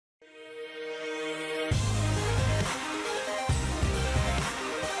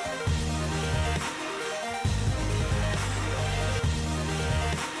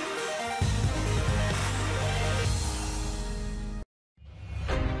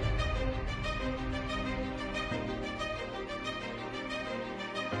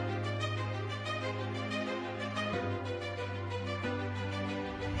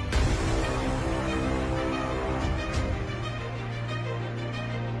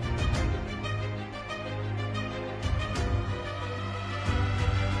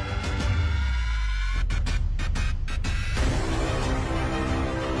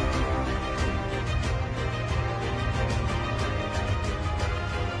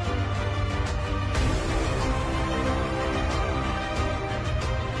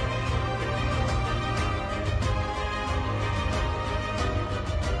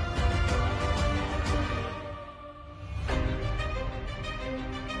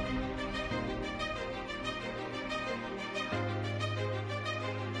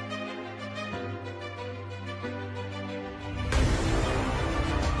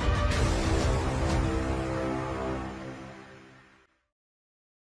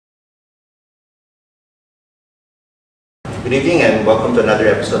Good evening and welcome to another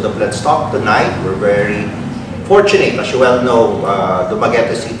episode of Let's Talk. Tonight, we're very fortunate. As you well know,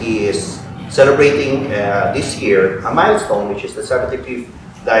 Dumaguete City is celebrating this year a milestone, which is the 75th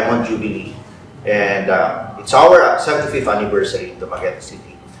Diamond Jubilee. And it's our 75th anniversary in Dumaguete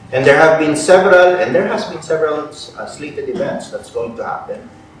City. And there has been several slated events that's going to happen.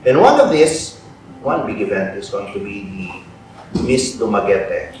 And one big event is going to be the Miss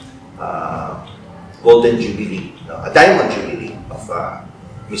Dumaguete Golden Jubilee, a Diamond Jubilee of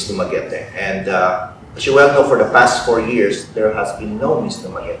Miss Dumaguete. And as you well know, for the past 4 years, there has been no Miss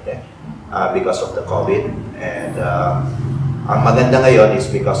Dumaguete because of the COVID. And ang maganda ngayon is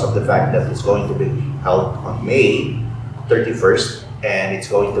because of the fact that it's going to be held on May 31st and it's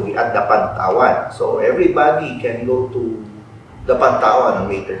going to be at the Pantawan. So everybody can go to the Pantawan on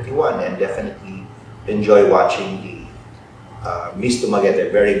May 31 and definitely enjoy watching the Miss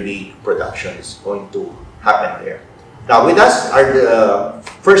Dumaguete. Very big production is going to happen there. Now with us are the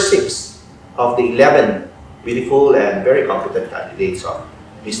first 6 of the 11 beautiful and very competent candidates of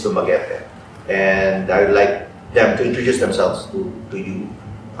Miss Dumaguete. And I would like them to introduce themselves to you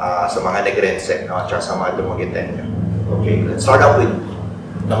sa mga Negrense, no, at sa mga Dumagueteño. Okay, let's start out with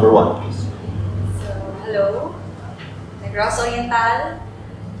number 1, please. So, hello, Negros Oriental.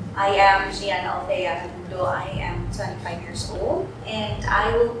 I am Gianna Althea. I am 25 years old and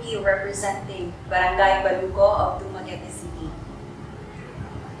I will be representing Barangay Baluco of Dumaguete City.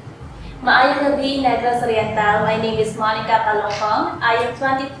 Maayong gabi, Negros Oriental. My name is Monica Calongkong. I am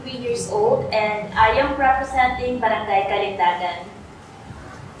 23 years old and I am representing Barangay Kalindagan.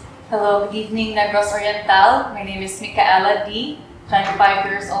 Hello, good evening, Negros Oriental. My name is Micaela D,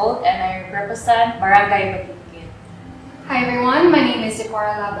 25 years old, and I represent Barangay Baluco. Hi everyone, my name is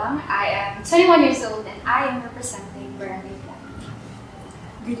Deborah Labang. I am 21 years old and I am representing Barangay Baluco.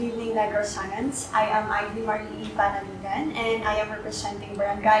 Good evening, Negros Science. I am Ivy Marie Panalugan and I am representing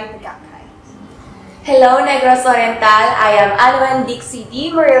Barangay Bagakay. Hello, Negros Oriental. I am Alwan Dixie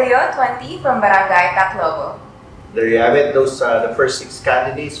D. Murillo, 20, from Barangay Taclobo. There you have it. Those are the first 6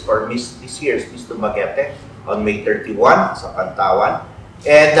 candidates for this year's Miss Dumaguete on May 31 sa Pantawan.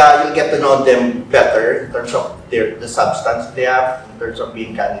 And you'll get to know them better in terms of the substance they have, in terms of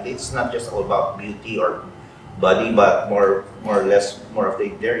being candidates. It's not just all about beauty or body, but more or less of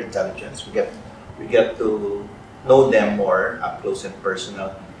their intelligence. We get to know them more up close and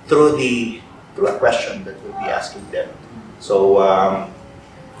personal through a question that we'll be asking them. So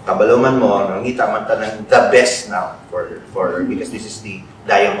kabaluman mo, nangita man ta ng the best now for because this is the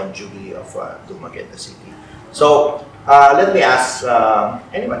Diamond Jubilee of Dumaguete City. So let me ask,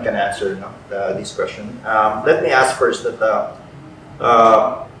 anyone can answer this question. Let me ask first that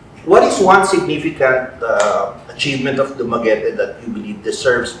what is one significant achievement of Dumaguete that you believe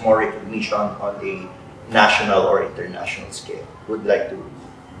deserves more recognition on a national or international scale? Would like to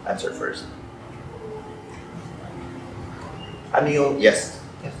answer first? Ano yung yes?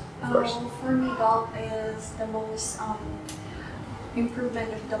 Of course. For me, Dok, is the most improvement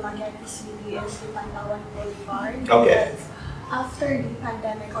of Dumaguete City is the Pantawan Boulevard. Okay. Because after the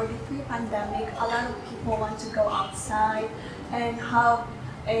pandemic or the pre-pandemic, a lot of people want to go outside and have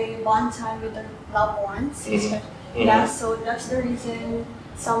a one time with their loved ones. Yeah, so that's the reason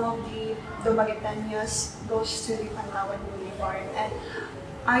some of the Dumagueteños goes to the Pantawan Boulevard. And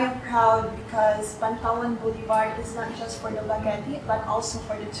I am proud because Pantawan Boulevard is not just for Dumaguete but also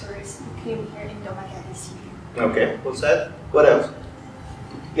for the tourists who came here in Dumaguete City. Okay, well said. What else?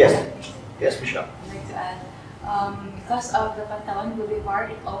 Yes, Michelle. I'd like to add, because of the Pantawan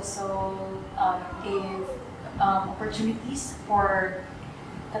Boulevard, it also gave opportunities for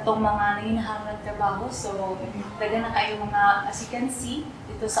katong mga nanginahanglan trabaho. So, daga na kayo mga, as you can see,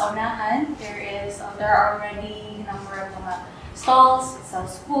 dito sa unahan, there are already number of mga stalls, it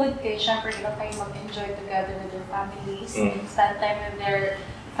sells food, kaya syempre diba kayo mag-enjoy together with their families, spend time with their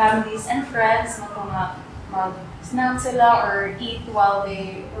families and friends, mag-snack sila or eat while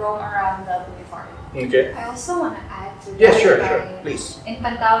they roam around the boulevard. Okay. I also want to add to that. Yes, sure, please. In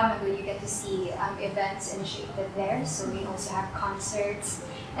Pantawan, you get to see events initiated there, so we also have concerts.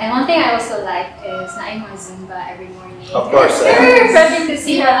 And one thing I also like is naing mga Zumba every morning. Of course. It's very refreshing to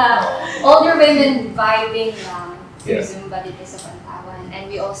see older women vibing Zumba dito sa Pantawan. And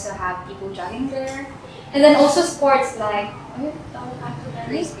we also have people jogging there. And then also sports like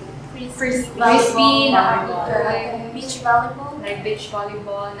frisbee, Beach volleyball. like beach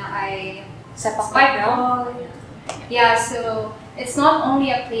volleyball, Sepak takraw. Yeah, so it's not only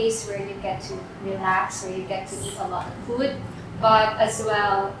a place where you get to relax, where you get to eat a lot of food, but as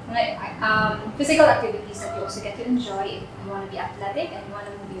well, physical activities that you also get to enjoy if you want to be athletic and you want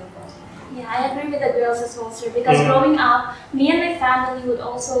to move your body. Yeah, I agree with the girls as well, sir. Because growing up, me and my family would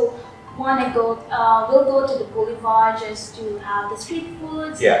also want to go. We'll go to the boulevard just to have the street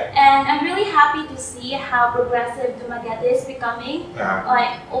foods. Yeah. And I'm really happy to see how progressive Dumaguete is becoming.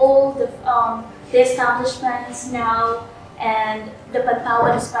 Like all the establishments now, and the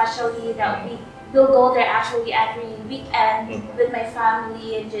Pantawan especially, that we will go there actually every weekend with my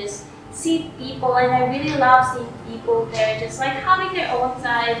family and just see people. And I really love seeing people there, just like having their own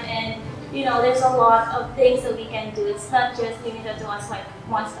time. And you know, there's a lot of things that we can do. It's not just limited to us, like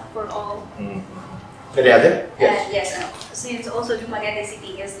one stop for all. Any other? Yes. Yes. Since also Dumaguete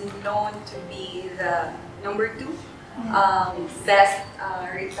City is known to be the #2 best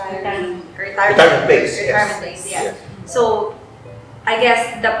retirement place. Yes. So I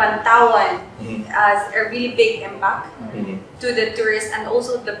guess the Pantawan has a really big impact to the tourists and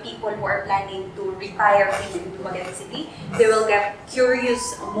also the people who are planning to retire in Dumaguete City. They will get curious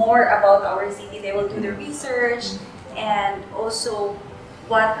more about our city. They will do the research, and also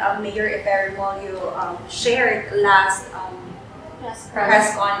what Mayor Eperimolio shared last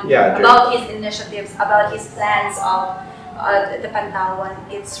press con about his initiatives, about his plans of the Pantawan.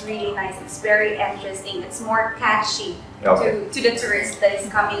 It's really nice. It's very interesting. It's more catchy to the tourists that is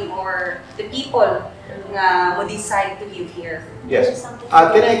coming, or the people who decide to live here. Yes.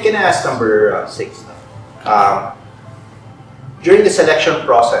 Can I ask number 6 now? During the selection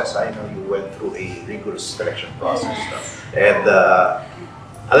process, I know you went through a rigorous selection process. And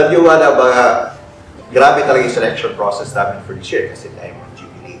alam niyo ba, grabe talaga yung selection process namin for this year kasi tayo on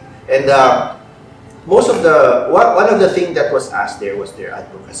Jubilee. And most of one of the things that was asked there was their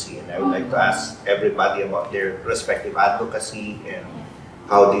advocacy, and I would like to ask everybody about their respective advocacy and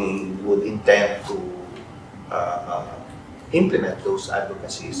how they would intend to implement those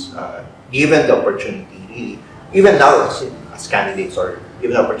advocacies, given the opportunity, really, even now as candidates, or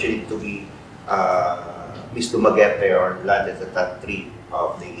given the opportunity to be Miss Dumaguete or land at the top 3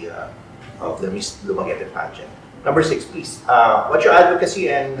 of the Miss Dumaguete pageant. Number 6, please. What's your advocacy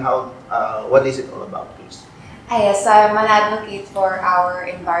and how? What is it all about, please? Yes, I'm an advocate for our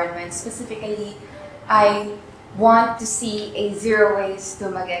environment. Specifically, I want to see a zero waste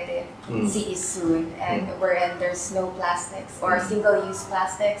Dumaguete city soon, and wherein there's no plastics or single-use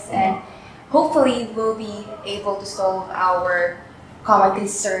plastics, and hopefully we'll be able to solve our common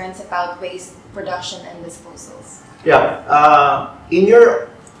concerns about waste production and disposals. Yeah. In your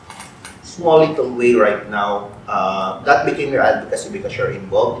small little way right now, that became your advocacy because you're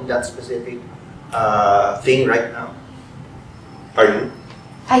involved in that specific thing right now? Are you?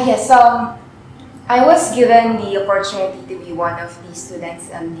 Yes, I was given the opportunity to be one of the students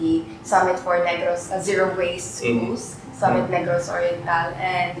in the Summit for Negros Zero Waste Schools, Summit Negros Oriental,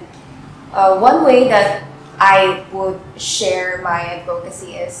 and one way that I would share my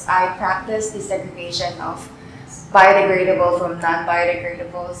advocacy is I practice the segregation of biodegradable from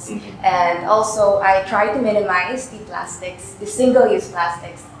non-biodegradables, and also I try to minimize the plastics, the single-use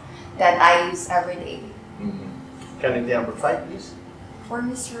plastics that I use every day. Candidate number 5, please. For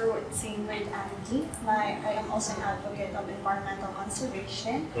Mr. Same with Andy, I am also an advocate of environmental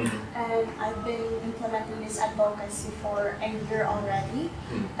conservation, and I've been implementing this advocacy for a year already.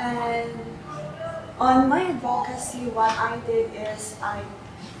 And on my advocacy, what I did is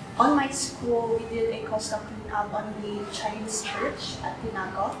on my school, we did a coastal cleanup on the Chinese church at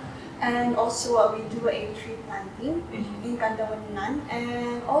Tinaco, and also we do a tree planting in Kandawanan,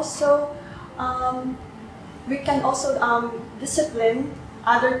 and also we can also discipline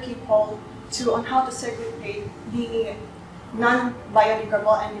other people on how to segregate the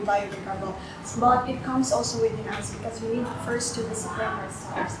non-biodegradable and the biodegradable. But it comes also within us because we need first to discipline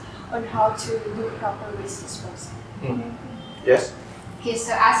ourselves on how to do proper waste disposal. Yes. Okay,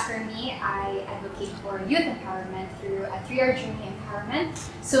 so as for me, I advocate for youth empowerment through a 3R journey empowerment.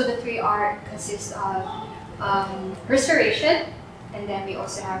 So the 3R consists of restoration, and then we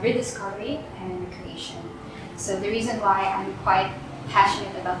also have rediscovery and recreation. So the reason why I'm quite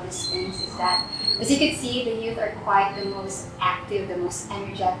passionate about these things is that, as you can see, the youth are quite the most active, the most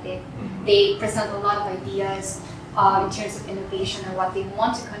energetic. They present a lot of ideas in terms of innovation or what they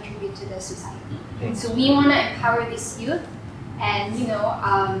want to contribute to the society. So we want to empower this youth and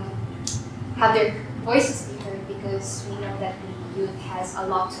have their voices be heard, because we know that the youth has a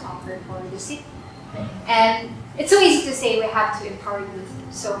lot to offer for the city. And it's so easy to say we have to empower youth.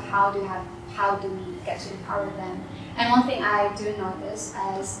 So how do we get to empower them? And one thing I do notice,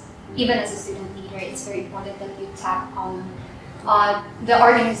 even as a student leader, it's very important that you tap on the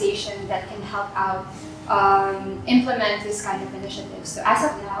organization that can help out implement this kind of initiative. So as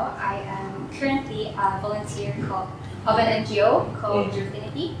of now, I am currently a volunteer of an NGO called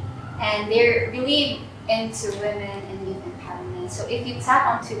Jubilee, and they're really into women and youth empowerment. So if you tap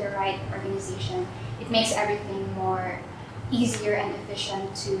onto the right organization, it makes everything more easier and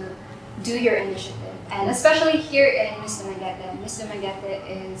efficient to do your initiative. And especially here in Miss Dumaguete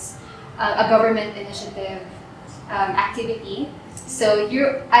is a government initiative activity. So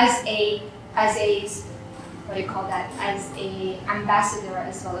you're as a what do you call that? As a ambassador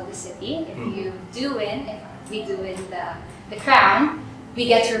as well of the city. If we do win the crown, we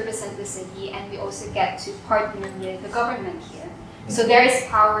get to represent the city, and we also get to partner with the government here. So there is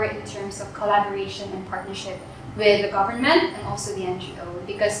power in terms of collaboration and partnership with the government and also the NGO,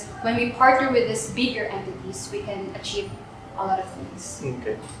 because when we partner with these bigger entities, we can achieve a lot of things.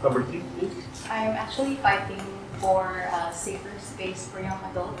 Okay. Number 3, please. I'm actually fighting for a safer space for young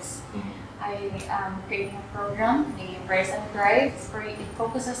adults. I am creating a program named Rise and Thrive, where it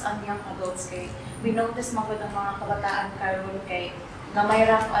focuses on young adults. Kay we notice magod ang mga kabataan karon kay gamay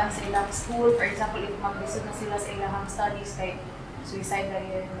ra ko sa ilang school. For example, if mag-lisod na sila sa ilang studies, kay suicide na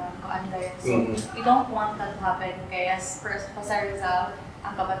yun, kuan na yun. So, we don't want that to happen. Kaya as Pasar Rizal,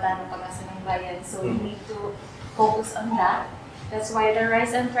 ang kabataan ng pag-asa ng bayan. So, we need to focus on that. That's why the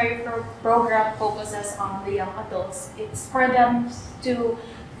Rise and Thrive program focuses on the young adults. It's for them to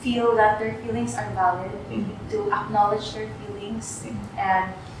feel that their feelings are valid, to acknowledge their feelings,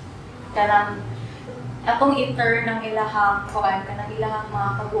 and kanang atong i-turn ng ilahang kuan kanang ilahang mga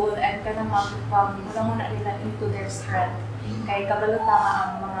kagool and kanang muna nila into their strength. Kay kabalot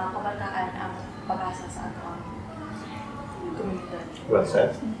ang mga kabataan ang pag-asa sa atong komunidad. Well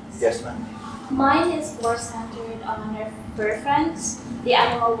said. Yes, ma'am. Mine is more centered on our fur friends, the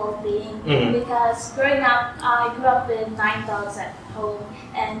animal well-being, because growing up, I grew up with 9 dogs at home,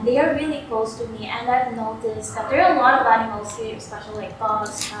 and they are really close to me, and I've noticed that there are a lot of animals here, especially like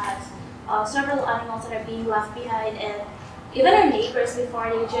dogs, cats, several animals that are being left behind, and even our neighbors before,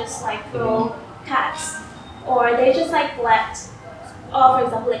 they just like throw cats, or they just like let, for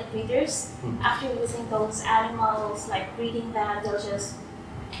example, like breeders, after losing those animals, like breeding them, they'll just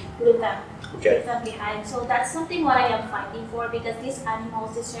leave them behind. So that's something what I am fighting for, because these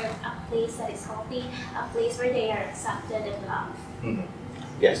animals deserve a place that is healthy, a place where they are accepted and loved.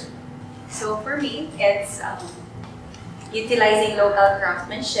 Yes. So for me, it's utilizing local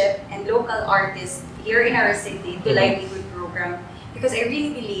craftsmanship and local artists here in our city to livelihood program, because I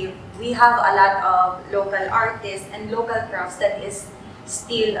really believe we have a lot of local artists and local crafts that is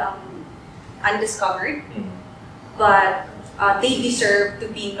still undiscovered, but they deserve to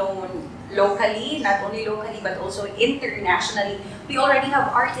be known locally, not only locally but also internationally. We already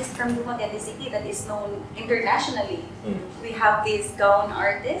have artists from Dumaguete City that is known internationally. We have these gown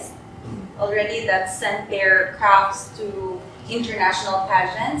artists already that sent their crafts to international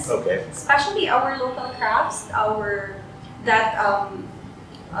pageants. Okay. Especially our local crafts,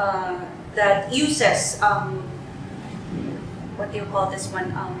 that uses what do you call this one?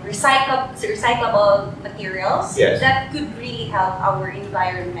 Recyclable materials that could really help our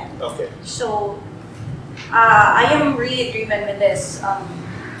environment. Okay. So I am really driven with this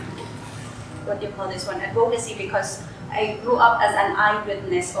what do you call this one? Advocacy, because I grew up as an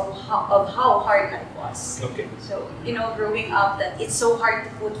eyewitness of how hard life was. Okay. So growing up, that it's so hard to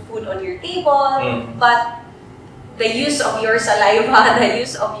put food on your table, but the use of your saliva, the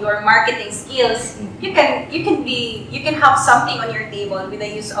use of your marketing skills, you can have something on your table with the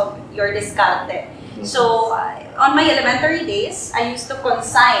use of your discarte. So on my elementary days, I used to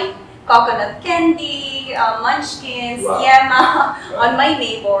consign coconut candy, munchkins, yema on my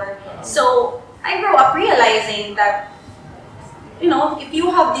neighbor. So I grew up realizing that if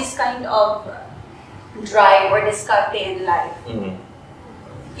you have this kind of drive or discarte in life,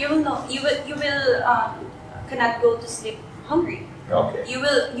 you will cannot go to sleep hungry. Okay. You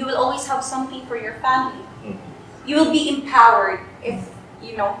will always have something for your family. You will be empowered if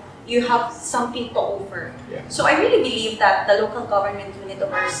you have something to offer. Yeah. So I really believe that the local government unit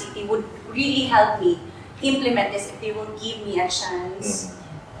of our city would really help me implement this if they will give me a chance.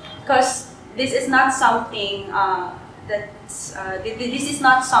 Because this is not something this is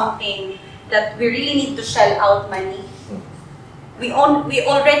not something that we really need to shell out money. We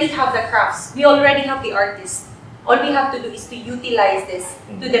already have the crafts. We already have the artists. All we have to do is to utilize this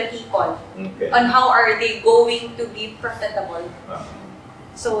to the people on how are they going to be profitable,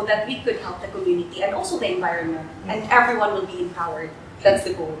 so that we could help the community and also the environment, and everyone will be empowered. That's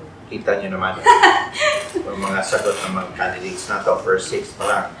the goal. Kita nyo naman yung mga sagot ng mga candidates na to, first 6 pa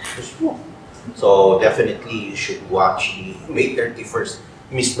lang. So definitely you should watch the May 31st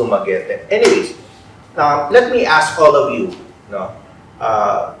Miss Dumaguete. Anyways, Now, let me ask all of you,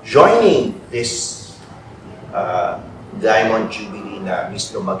 joining this Diamond Jubilee na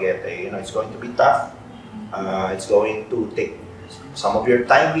Miss Dumaguete, it's going to be tough. It's going to take some of your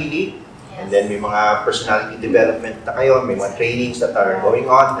time really. And then may mga personality development na kayo, may mga trainings that are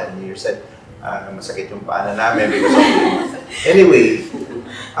going on, and you said, masakit yung paanan namin because of Anyway,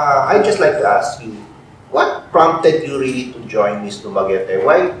 I'd just like to ask you, what prompted you really to join Miss Dumaguete?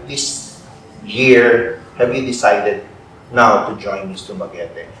 Why this year have you decided now to join Miss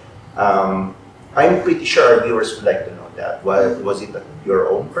Dumaguete? I'm pretty sure our viewers would like to know that. Was it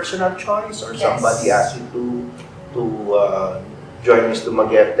your own personal choice, or somebody asked you to join Miss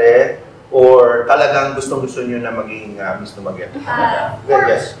Dumaguete? Or talagang gustong-gusto niyo na maging Miss Dumaguete?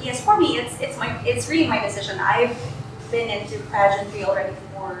 Yes, for me, it's really my decision. I've been into pageantry already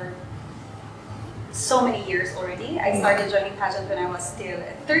for so many years already. I started joining pageant when I was still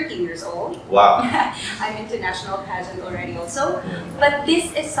 13 years old. Wow. I'm into national pageant already also. But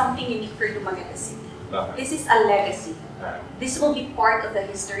this is something unique for Dumaguete City. This is a legacy. This will be part of the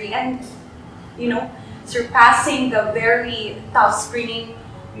history, and surpassing the very tough screening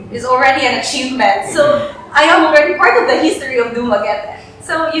is already an achievement. So I am already part of the history of Dumaguete.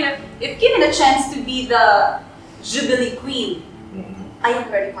 So if given a chance to be the Jubilee Queen, I am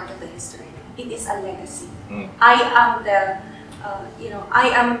already part of the history. It is a legacy. I am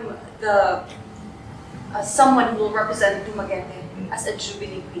the someone who will represent Dumaguete as a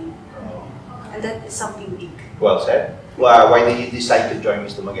Jubilee Queen, and that is something big. Well said. Why did you decide to join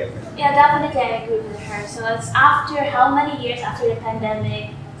Miss Dumaguete? Yeah, definitely I agree with her. So it's after how many years after the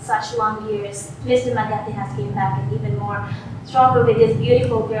pandemic, such long years, Miss Dumaguete has came back and even more stronger with these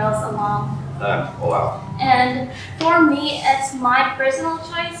beautiful girls along. Oh wow. And for me, it's my personal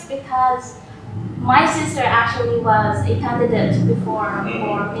choice because my sister actually was a candidate before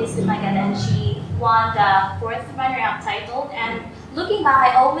for Miss Dumaguete, and she won the 4th runner-up title. And looking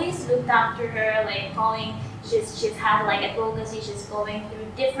back, I always looked after her, like calling. She's had like advocacy. She's going through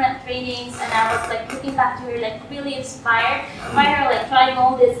different trainings, and I was like looking back to her, like really inspired by her, like trying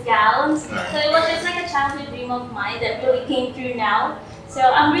all these gowns. So it was just like a childhood dream of mine that really came through now. So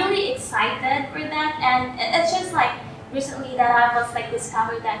I'm really excited for that, and it's just like recently that I was like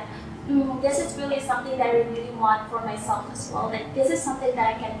discovered that this is really something that I really want for myself as well. Like this is something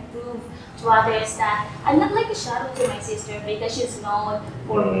that I can prove to others that I'm not like a shadow to my sister because she's known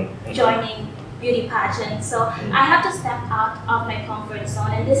for joining beauty pageant. So I have to step out of my comfort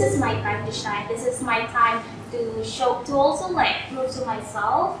zone, and this is my time to shine. This is my time to show, to also like prove to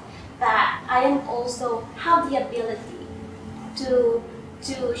myself that I am also have the ability to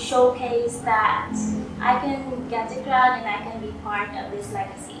showcase that I can get the crown and I can be part of this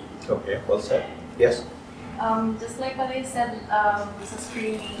legacy. Okay, well said. Yes. Just like what I said, it's a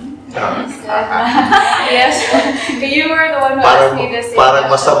screening. Yes, you were the one who asked me this. Parang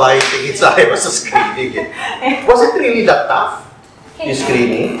masama yung tingin sa akin sa screening. Was it really that tough? Yung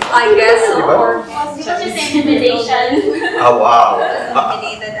screening? I guess so. Diba? Because it's intimidation. Oh wow.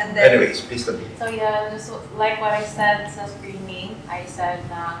 Intimidated, and then Anyways, please continue. So yeah, just like what I said sa screening, I said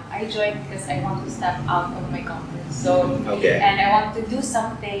na I joined because I want to step out of my comfort zone. Okay. And I want to do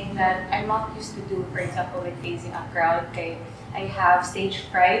something that I'm not used to do. For example, like facing a crowd. Okay, I have stage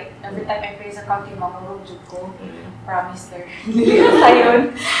fright. Every time I face a crowd, mangurog jud ko. Promise there.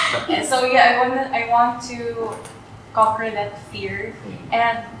 And so yeah, I want to conquer that fear,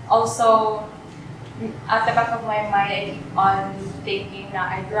 and also at the back of my mind, I keep on thinking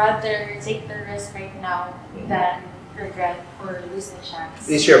that I'd rather take the risk right now than regret or lose the chance.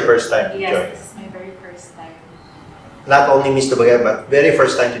 This is your first time to Yes, join? this is my very first time. Not only Miss Dumaguete, but very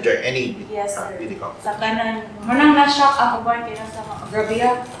first time to join any Yes, sir. beauty contest. Sa kanan, manang na-shock ako ba kaya sa mga grabe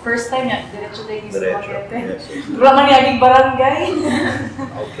ya, first time niya, diretso tayo Miss Dumaguete. Yes. Wala man yung barangay.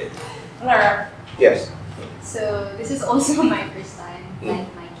 Okay. Wala. Yes. So this is also my first time, like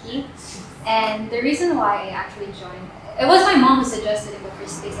Mikey. And the reason why I actually joined, it was my mom who suggested in the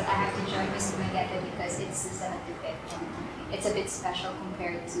first place that I have to join Miss Dumaguete because it's the 75th and it's a bit special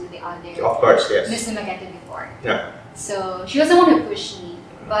compared to the other Of course, yes. Miss Dumaguete before. Yeah. So she was the one who pushed me.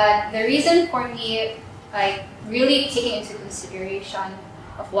 But the reason for me, like really taking into consideration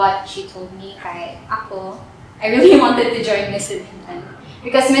of what she told me kay ako, I really wanted to join Miss Suleiman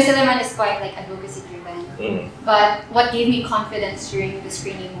because Miss Suleiman is quite like advocacy driven. But what gave me confidence during the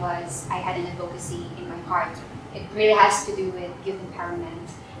screening was I had an advocacy in my heart. It really has to do with youth empowerment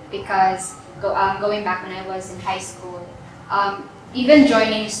because going back when I was in high school, even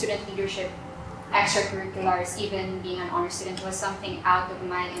joining student leadership extracurriculars, even being an honor student, was something out of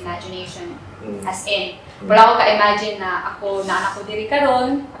my imagination. As in, wala ko ka-imagine na ako diri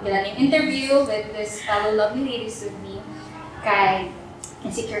karon, pagdala ng interview with this fellow lovely ladies with me, kay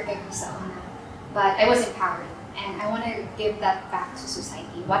insecure kay ko sa una. But I was empowered, and I want to give that back to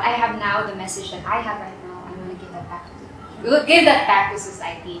society. What I have now, the message that I have right now, I want to give that back to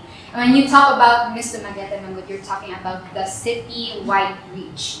society. And when you talk about Miss Dumaguete, you're talking about the city-wide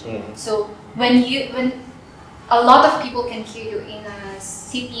reach. So when a lot of people can hear you in a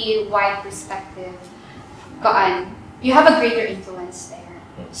city-wide perspective, you have a greater influence there.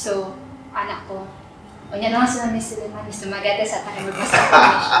 So, anak ko, onya naman sila Miss Dumaguete sa tayo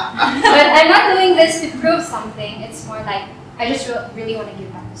mag-information. But I'm not doing this to prove something. It's more like, I just really want to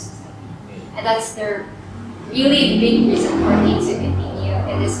give back to society. And that's the really big reason for me to continue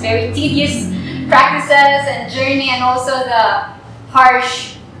in this very tedious practices and journey, and also the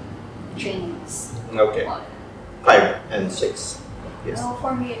harsh trainings. Okay. 5 and 6. Yes. Well,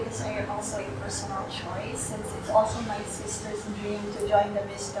 for me, it is also a personal choice, since it's also my sister's dream to join the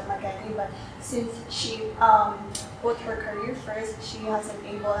Miss Dumaguete, but since she put her career first, she hasn't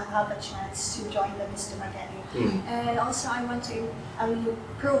able to have a chance to join the Miss Dumaguete. And also, I want to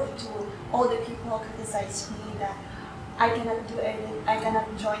prove to all the people who criticize me that I cannot do anything, I cannot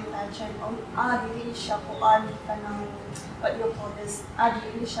join pageant. Dili siya kuan kanang what you call this,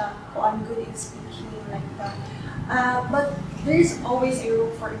 dili siya kuan good in speaking, like that. But there's always a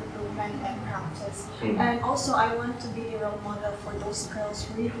room for improvement and practice. And also, I want to be the role model for those girls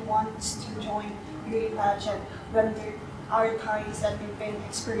who really want to join beauty pageant when there are times that we've been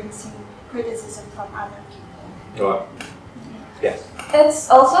experiencing criticism from other people. Yes. It's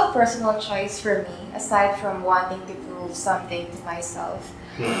also a personal choice for me, aside from wanting to prove something to myself.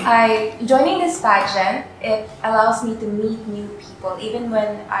 Joining this pageant, it allows me to meet new people, even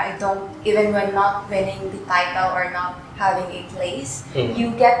when not winning the title or not having a place.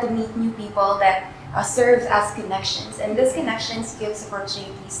 You get to meet new people that serves as connections, and these connections gives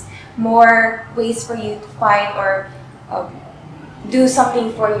opportunities, more ways for you to fight or do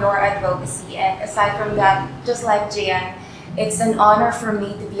something for your advocacy. And aside from that, just like Jian, it's an honor for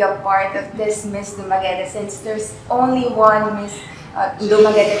me to be a part of this Miss Dumaguete, since there's only one Miss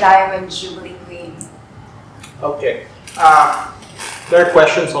Dumaguete Diamond Jubilee Queen. Okay. There are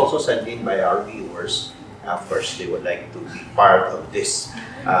questions also sent in by our viewers. Of course, they would like to be part of this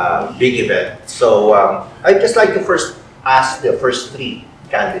big event. So I'd just like to first ask the first 3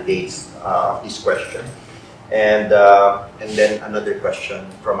 candidates of this question, and then another question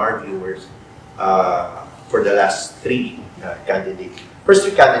from our viewers for the last 3 candidates. First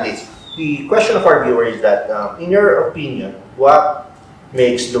 3 candidates. The question of our viewer is that, in your opinion, what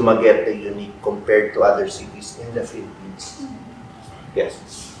makes Dumaguete unique compared to other cities in the Philippines? Yes.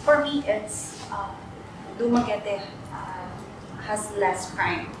 For me, it's Dumaguete has less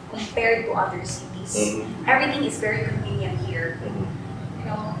crime compared to other cities. Everything is very convenient here. You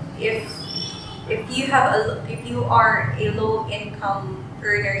know, if you are a low income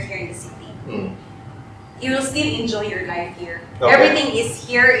earner here in the city, you will still enjoy your life here. Okay. Everything is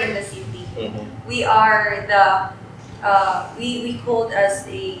here in the city. We are we called as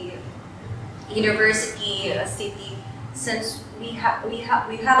a university city, since we have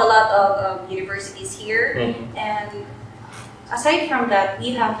a lot of universities here, and aside from that,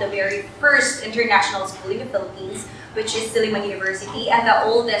 we have the very first international school in the Philippines, which is Silliman University, and the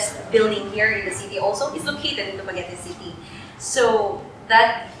oldest building here in the city also is located in Dumaguete City. So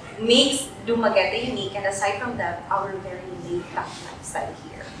that makes Dumaguete unique, and aside from that, our very laid-back lifestyle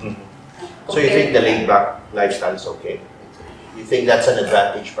here. So you think the laid-back lifestyle is okay? You think that's an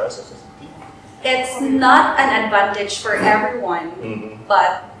advantage for us as a city? It's not an advantage for everyone,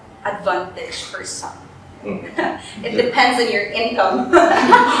 but advantage for some. It depends on your income,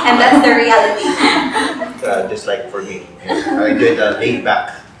 and that's the reality. Just like for me, I enjoy the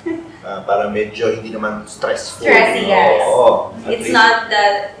laid-back. Para medyo hindi naman stressful. Stressy, yes. It's least. Not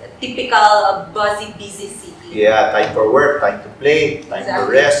the typical buzzy, busy city. Yeah, time for work, time to play, time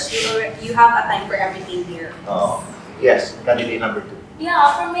to rest. You have a time for everything here. Yes, candidate number 2.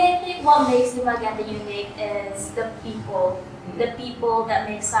 Yeah, for me, I think what makes Dumaguete unique is the people that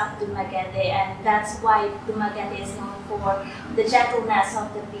makes up Dumaguete, and that's why Dumaguete is known for the gentleness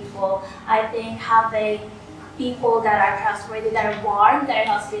of the people. I think having people that are trustworthy, that are warm, that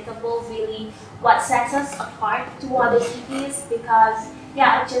are hospitable, really what sets us apart to other cities, because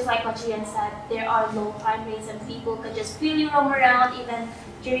yeah, just like what Jian said, there are low crime rates and people can just freely roam around even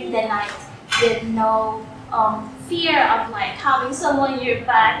during the night with no fear of like having someone in your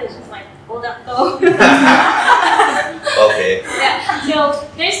back who's just like, hold up, go. Okay. Yeah. So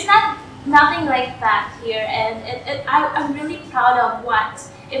there's not nothing like that here, and I'm really proud of what,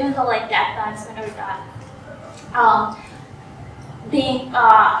 even though like the advancement or the being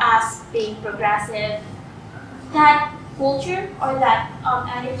us being progressive, that culture or that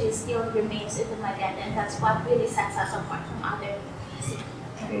energy still remains in Dumaguete, and that's what really sets us apart from other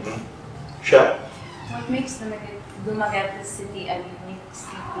cities. Sure. What makes Dumaguete City a unique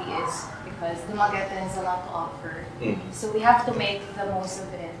city is because Dumaguete has a lot to offer. So we have to make the most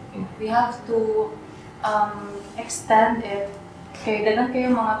of it. We have to extend it. Kaya dagan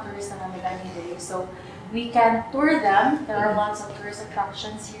kayo mga tourists na namin day. So we can tour them. There are lots of tourist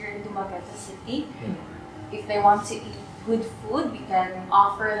attractions here in Dumaguete City. If they want to eat good food, we can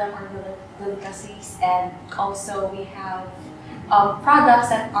offer them our delicacies, and also we have products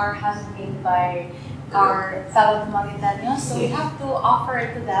that are handmade by our fellow Dumagueteños. So we have to offer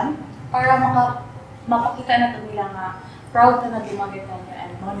it to them para mapakita na nila nga proud na Dumagueteño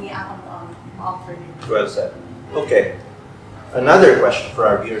and money akong offer. Well said. Okay. Another question for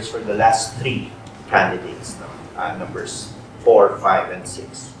our viewers for the last three candidates, numbers 4, 5, and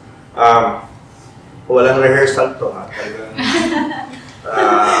 6. Walang rehearsal to, ha?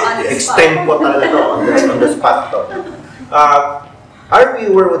 Extempo talaga to, on the spot to. Our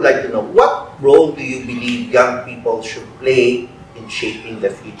viewer would like to know, what role do you believe young people should play in shaping the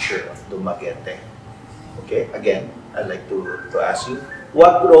future of Dumaguete? Okay, again, I'd like to ask you,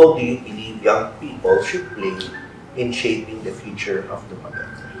 what role do you believe young people should play in shaping the future of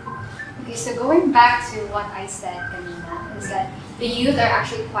Dumaguete? Okay, so going back to what I said, kanina, is that the youth are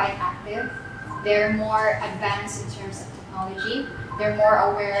actually quite active. They're more advanced in terms of technology. They're more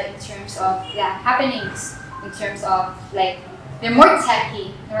aware in terms of the happenings, in terms of like, they're more techy,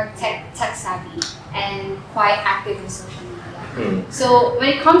 they're more tech savvy, and quite active in social media. So when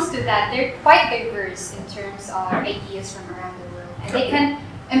it comes to that, they're quite diverse in terms of ideas from around the world, and they can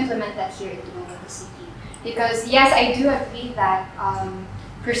implement that here in Dumaguete City. Because yes, I do agree that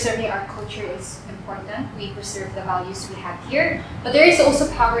preserving our culture is important. We preserve the values we have here, but there is also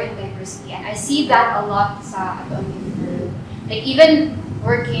power in diversity, and I see that a lot sa world. Like even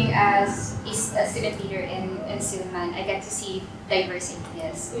working as a student leader in Silman, I get to see diverse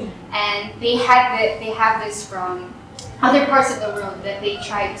ideas, and they have this from other parts of the world that they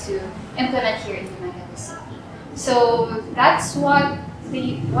try to implement here in Dumaguete City. So that's what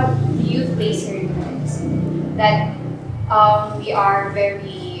the youth plays here in Dumaguete City. That we are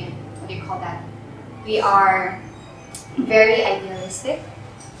very, what do you call that? We are very idealistic,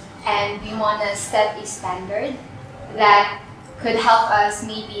 and we want to set a standard that could help us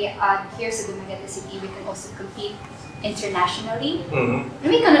maybe here sa Dumaguete City, we can also compete internationally. And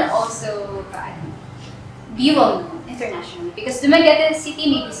we can also be well known internationally, because Dumaguete City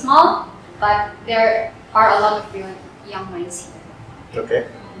may be small, but there are a lot of real young minds here. Okay,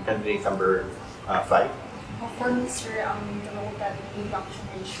 candidate number 5. For me, sir, the role that the young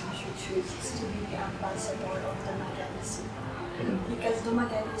generation should choose is to be the ambassador of Dumaguete City. Because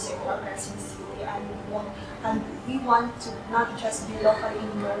Dumaguete is a progressing city, and we want to not just be locally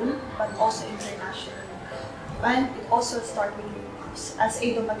known, but also internationally. And it also starts with us. As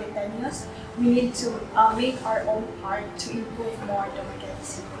a Dumagueteños, we need to make our own part to improve more Dumaguete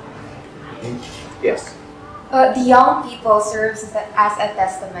City. Yes. The young people serves as a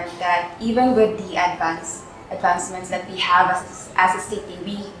testament that even with the advancements that we have as a city,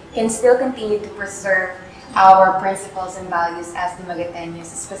 we can still continue to preserve our principles and values as Dumagueteños,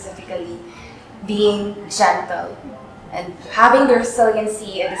 specifically being gentle and having the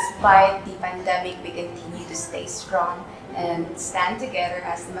resiliency, and despite the pandemic, we continue to stay strong and stand together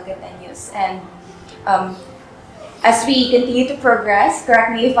as Dumagueteños. And as we continue to progress,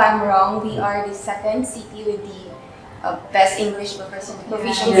 correct me if I'm wrong, we are the second city with the best English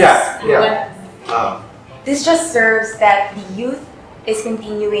proficiency. Yeah. This just serves that the youth is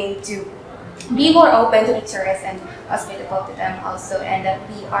continuing to be more open to the tourists and hospitable to them also, and that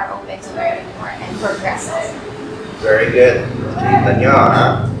we are open to learning more and progressive. Very good. Kita nyo,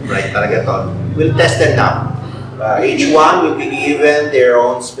 ha? Right talaga to. We'll test them now. Each one will be given their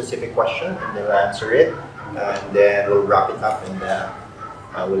own specific question, and they'll answer it. And then we'll wrap it up, and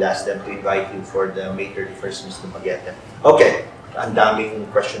we'll ask them to invite you for the May 31st Miss Dumaguete. Okay. Ang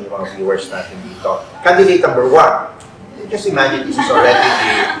daming question ng mga viewers natin dito. Candidate number 1. Just imagine this is already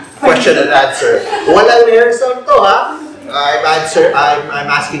the question and answer. Walang rehearsal to, ha? I'm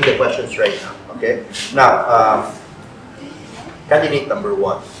asking the questions right now. Okay? Now, candidate number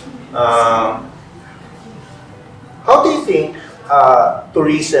 1. How do you think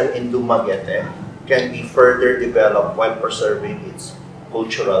tourism in Dumaguete can be further developed while preserving its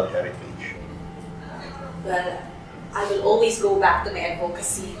cultural heritage? Well, I will always go back to my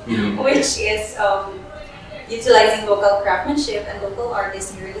advocacy, which is utilizing local craftsmanship and local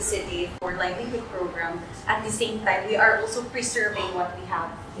artists here in the city for livelihood program. At the same time, we are also preserving what we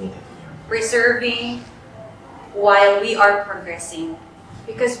have. Preserving while we are progressing.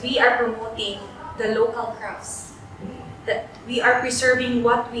 Because we are promoting the local crafts. That we are preserving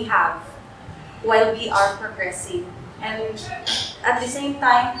what we have while we are progressing. And at the same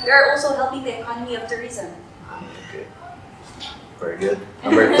time, we are also helping the economy of tourism. Okay. Very good.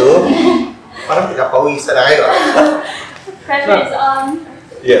 Number 2. Parang pinapawisan na kayo. Pressure is on.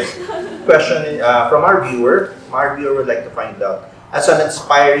 Yes. Question from our viewer. Our viewer would like to find out, as an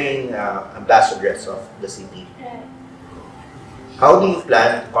aspiring ambassadress of the city, how do you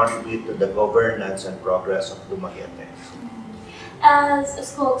plan to contribute to the governance and progress of Dumaguete? As a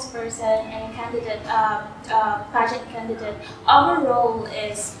spokesperson and candidate, project candidate, our role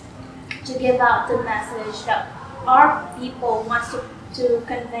is to give out the message that our people want to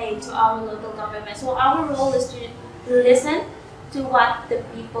convey to our local government. So our role is to listen to what the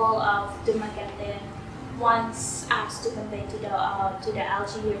people of Dumaguete wants us to convey to the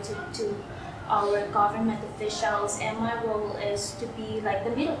LG or to our government officials. And my role is to be like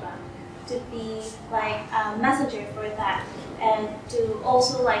the middleman, to be like a messenger for that, and to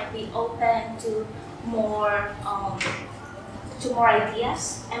also like be open to more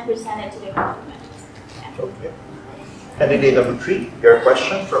ideas and present it to the government. Yeah. Okay. Candidate number 3, your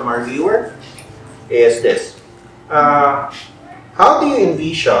question from our viewer is this. How do you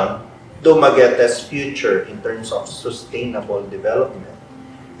envision Dumaguete's future in terms of sustainable development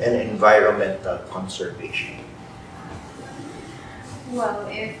and environmental conservation? Well,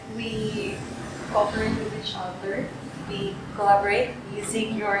 if we cooperate with each other, we collaborate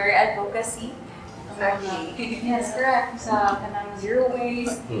using your advocacy. Yes, correct. Sa kanang zero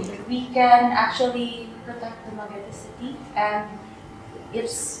waste, we can actually protect Dumaguete City and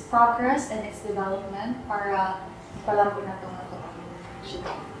its progress and its development para ipalampo na itong city.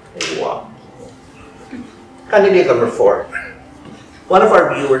 Wow. Candidate number 4. One of our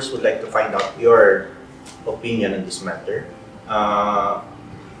viewers would like to find out your opinion on this matter. How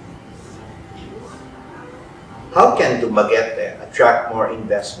can Dumaguete attract more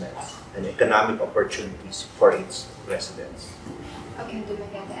investments and economic opportunities for its residents? How can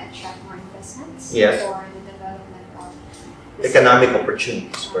Dumaguete attract more investments Yes. for the development of the Economic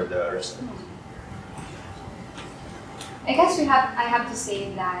opportunities for the residents. I guess I have to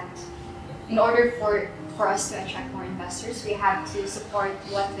say that in order for us to attract more investors, we have to support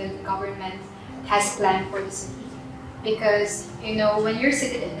what the government has planned for the city. Because, you know, when you're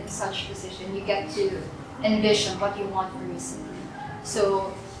seated in such position, you get to envision what you want for your city.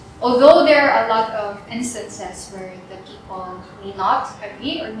 So, although there are a lot of instances where the people may not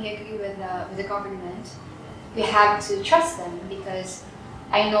agree or may agree with the government, we have to trust them, because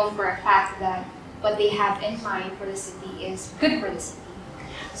I know for a fact that what they have in mind for the city is good for the city.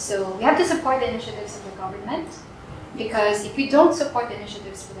 So we have to support the initiatives of the government, because if we don't support the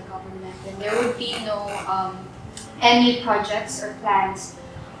initiatives for the government, then there would be no any projects or plans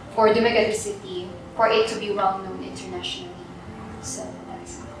for Dumaguete City for it to be well known internationally. So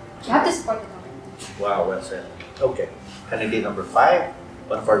that's, you have to support the government. Wow, well said. Okay. Candidate number 5.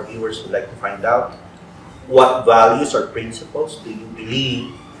 One of our viewers would like to find out, what values or principles do you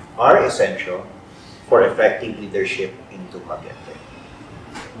believe are essential for effective leadership in Dumaguete?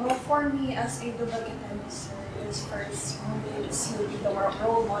 Well, for me, as a Dumaguetan, sir, is first we need to be the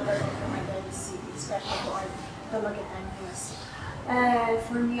role model of Dumaguete City, especially to our Dumaguetan youth. And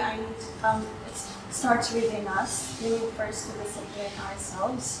for me, it starts within us. We need first to discipline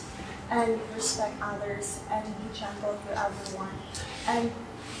ourselves and respect others and be gentle to everyone. And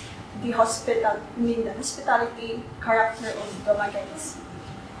the hospitality character of Dumaguete City.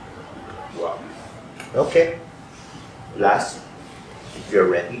 Wow. Okay. Last, if you're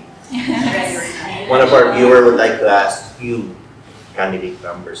ready. One of our viewers would like to ask you, candidate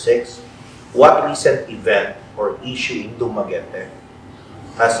number 6, what recent event or issue in Dumaguete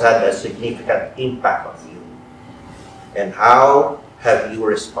has had a significant impact on you? And how have you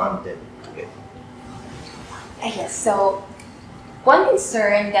responded to it? Yes, so one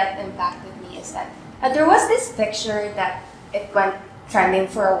concern that impacted me is that there was this picture that it went trending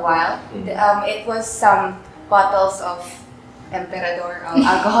for a while. It was some bottles of Emperador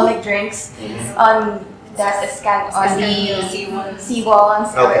alcoholic drinks on the seawall on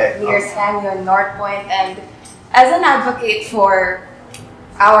near Canyon, North Point, and as an advocate for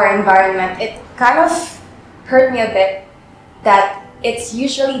our environment, it kind of hurt me a bit that it's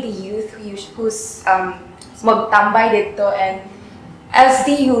usually the youth who's magtambay dito, and as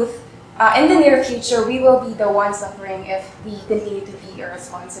the youth, in the near future, we will be the ones suffering if we continue to be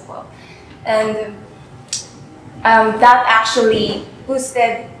irresponsible. And that actually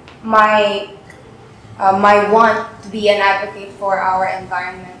boosted my my want to be an advocate for our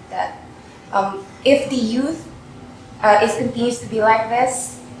environment. That if the youth continues to be like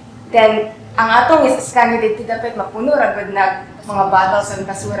this, then ang atong isaskan dito dapat mapuno ragod na mga bottles and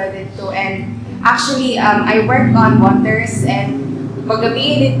basura dito. And actually, I work on wonders and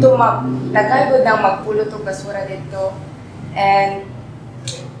magabi dito tagal ng magpulot og basura dito. And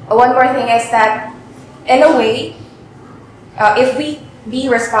one more thing is that, in a way, if we be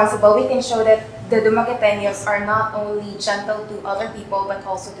responsible, we can show that the Dumagueteños are not only gentle to other people but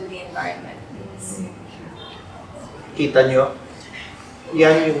also to the environment. Kita nyo?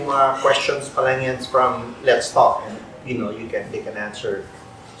 Yan yung questions pa lang yan from Let's Talk, and they can answer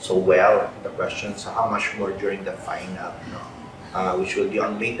so well the questions. How much more during the final, which will be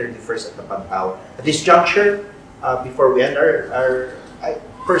on May 31st at the Pantaw. At this juncture, before we end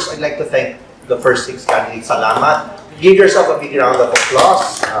first I'd like to thank the first 6 candidates. Salamat. Give yourself a big round of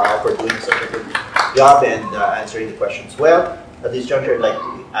applause for doing such a good job and answering the questions well. At this juncture, I'd like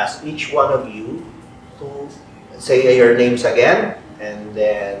to ask each one of you to say your names again, and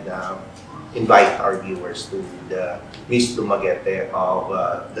then invite our viewers to the Miss Dumaguete of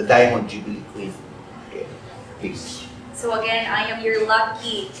the Diamond Jubilee Queen. Okay, please. So again, I am your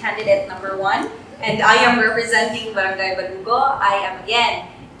lucky candidate number 1, and I am representing Barangay Balugo. I am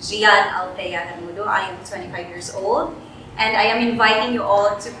again Gian Althea Hanudo. I am 25 years old, and I am inviting you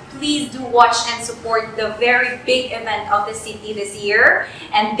all to please do watch and support the very big event of the city this year.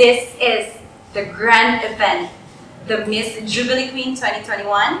 And this is the grand event, the Miss Jubilee Queen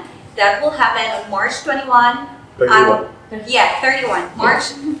 2021, that will happen on March 21. 31. 31.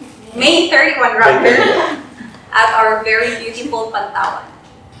 May 31 rather, at our very beautiful Pantawan.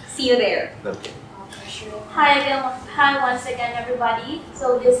 See you there. Okay. Hi once again, everybody.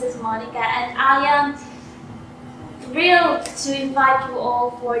 So this is Monica, and I am thrilled to invite you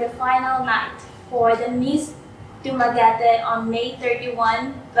all for the final night for the Miss Dumaguete on May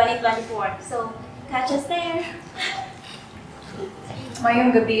 31, 2024. So catch us there.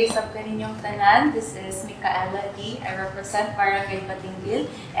 Mayong gabi sa kaninyong tanan. This is Micaela D. I represent Barangay Batinggil.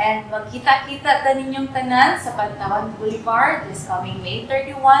 And magkita-kita ta ninyong tanan sa Pantawan Boulevard this coming May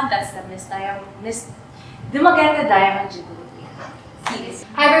 31. That's the Miss Dumaguete Diamond Jubilee.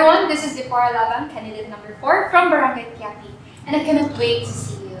 Hi everyone, this is Deborah Laban, candidate number 4 from Barangay Tiapi. And I cannot wait to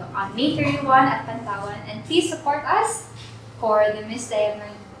see you on May 31 at Pantawan. And please support us for the Miss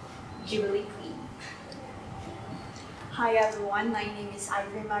Diamond Jubilee Queen. Hi everyone, my name is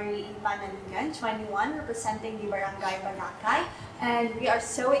Ivory Marie Ipanalungan, 21, representing the Barangay Bagakay, and we are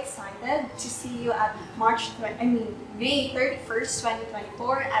so excited to see you at May 31st,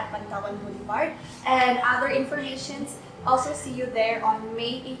 2024 at Pantawan Boulevard, and other informations. Also see you there on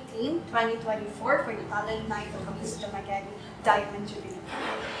May 18, 2024 for the talent night of Miss Dumaguete Diamond Jubilee.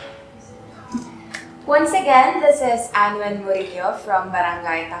 Once again, this is Anuel Murillo from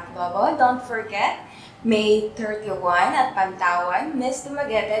Barangay Taclobo. Don't forget, May 31 at Pantawan, Miss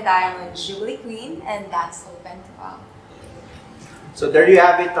Dumaguete Diamond Jubilee Queen, and that's open to all. So there you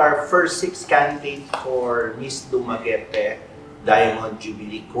have it, our first 6 candidates for Miss Dumaguete Diamond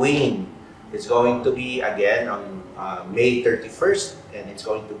Jubilee Queen. It's going to be again on May 31st, and it's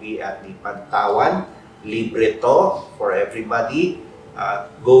going to be at the Pantawan. Libre to for everybody.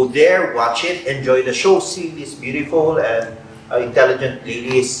 Go there, watch it, enjoy the show, see these beautiful and intelligent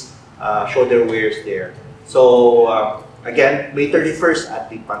ladies show their wares there. So again, May 31st at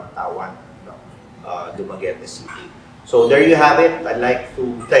the Pantawan, Dumaguete City. So there you have it. I'd like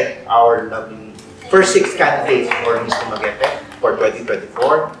to thank our lovely first 6 candidates for Miss Dumaguete for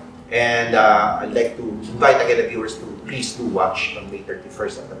 2024. And I'd like to invite again the viewers to please do watch on May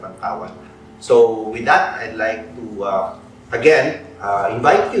 31st at the Pantawan. So with that, I'd like to again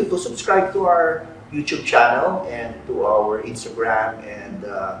invite you to subscribe to our YouTube channel and to our Instagram and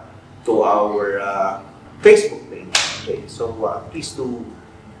to our Facebook page. Okay, so please do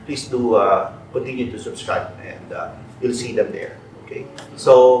continue to subscribe, and you'll see them there. Okay,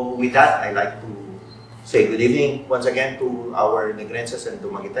 so with that, I'd like to say good evening once again to our Negrenses and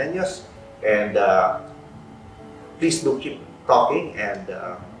Dumagueteños, and please do keep talking and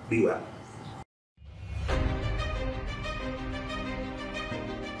be well.